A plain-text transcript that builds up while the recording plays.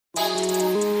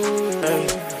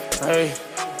Hey,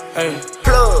 hey,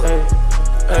 Plug.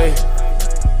 hey,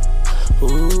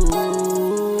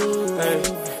 ooh, hey,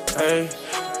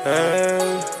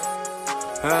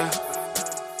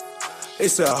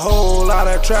 It's a whole lot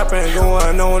of trapping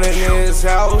going on in this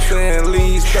house. In at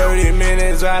least 30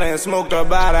 minutes, I done smoked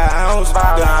about an ounce. The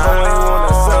hoe ain't wanna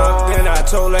suck, then I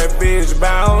told that bitch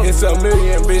bounce. It's a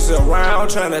million bitches around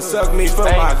tryna suck me for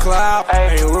my clout.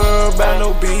 Ain't worried about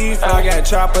no beef, I got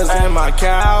choppers in my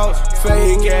couch.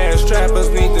 Fake ass trappers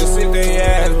need to sit their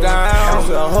ass down. It's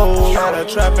a whole lot of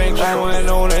trapping going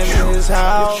on in this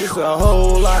house. It's a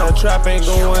whole lot of trapping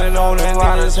going on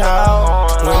in this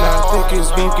house. When I think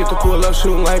it's beef, get the pull up,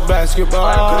 shooting like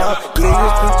basketball.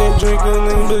 Niggas think they drinking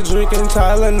lean, but drinking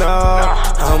Tylenol.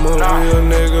 I'm a real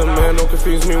nigga, man, don't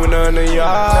confuse me with none of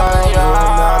y'all. No,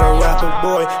 I'm not a rapper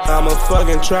boy, I'm a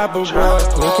fucking trapper boy.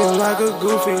 Looking like a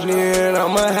goofy, then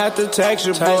I'ma have to text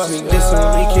your boy. This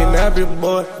and me kidnap your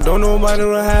boy, don't nobody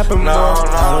what happened, boy.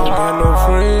 I don't got no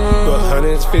friends, but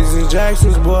hundreds, fifties, and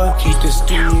Jacksons, boy. Keep the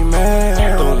ski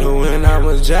man, don't know when I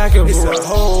was jacking, boy. It's a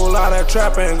whole lot of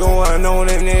trapping going on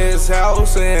in this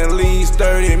house. In at least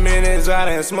 30 minutes, I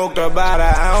done smoked about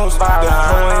an ounce. The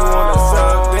hoe ain't wanna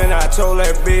suck, then I told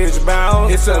that bitch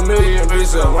bounce. It's a million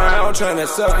bitches around tryna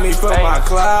suck me for my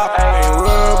clout. Ain't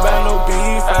worried about no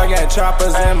beef, I got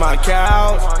choppers in my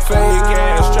couch. Fake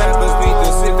ass trappers need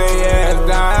to sit their ass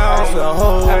down. It's a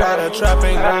whole lot of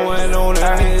trapping going on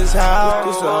in this house.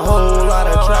 It's a whole lot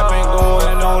of trapping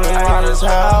going on in this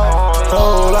house.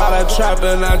 Whole lot of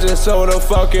trapping, I just sold a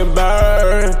fucking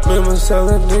bird. Remember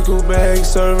selling nickel bags,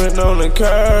 serving on the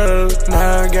curb.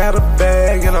 Now I got a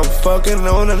bag and I'm fucking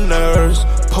on the nurse.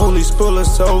 Police pull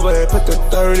us over and put the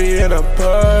 30 in a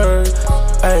purse.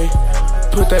 Ayy,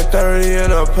 put that 30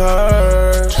 in a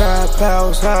purse. Trap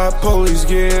house high, police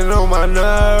getting on my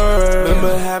nerves.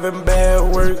 Remember having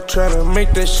bad work, trying to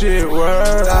make that shit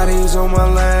work. Thotties on my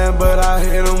line, but I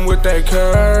hit them with that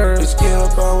curve. Just get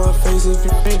up on my face if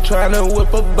you ain't trying to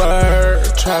whip a bird.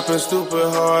 Trapping stupid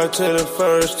hard to the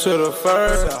first,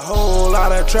 It's a whole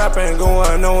lot of trapping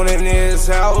going on in this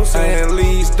house. In at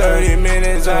least 30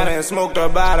 minutes, I done smoked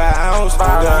about an ounce. The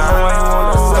hoe ain't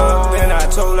wanna suck, then I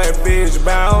told that bitch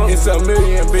bounce. It's a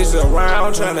million bitches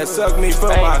around tryna suck me for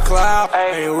my clout.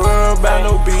 Ain't worried about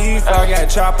no beef, I got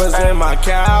choppers in my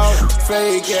couch.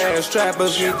 Fake ass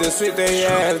trappers need to sit their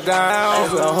ass down.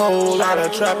 It's a whole lot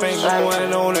of trapping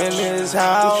going on in this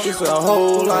house. It's a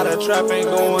whole lot of trapping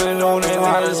going on in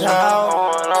this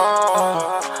house.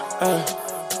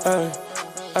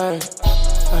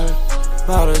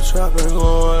 Lot of trapping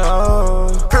going on.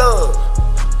 Plug.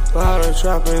 Lot of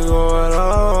trapping going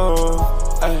on.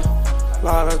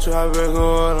 Lot of trapping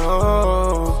going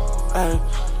on. Ay,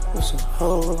 there's a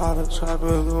whole lot of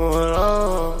trapping going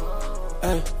on.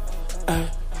 Ay, ay,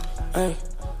 ay.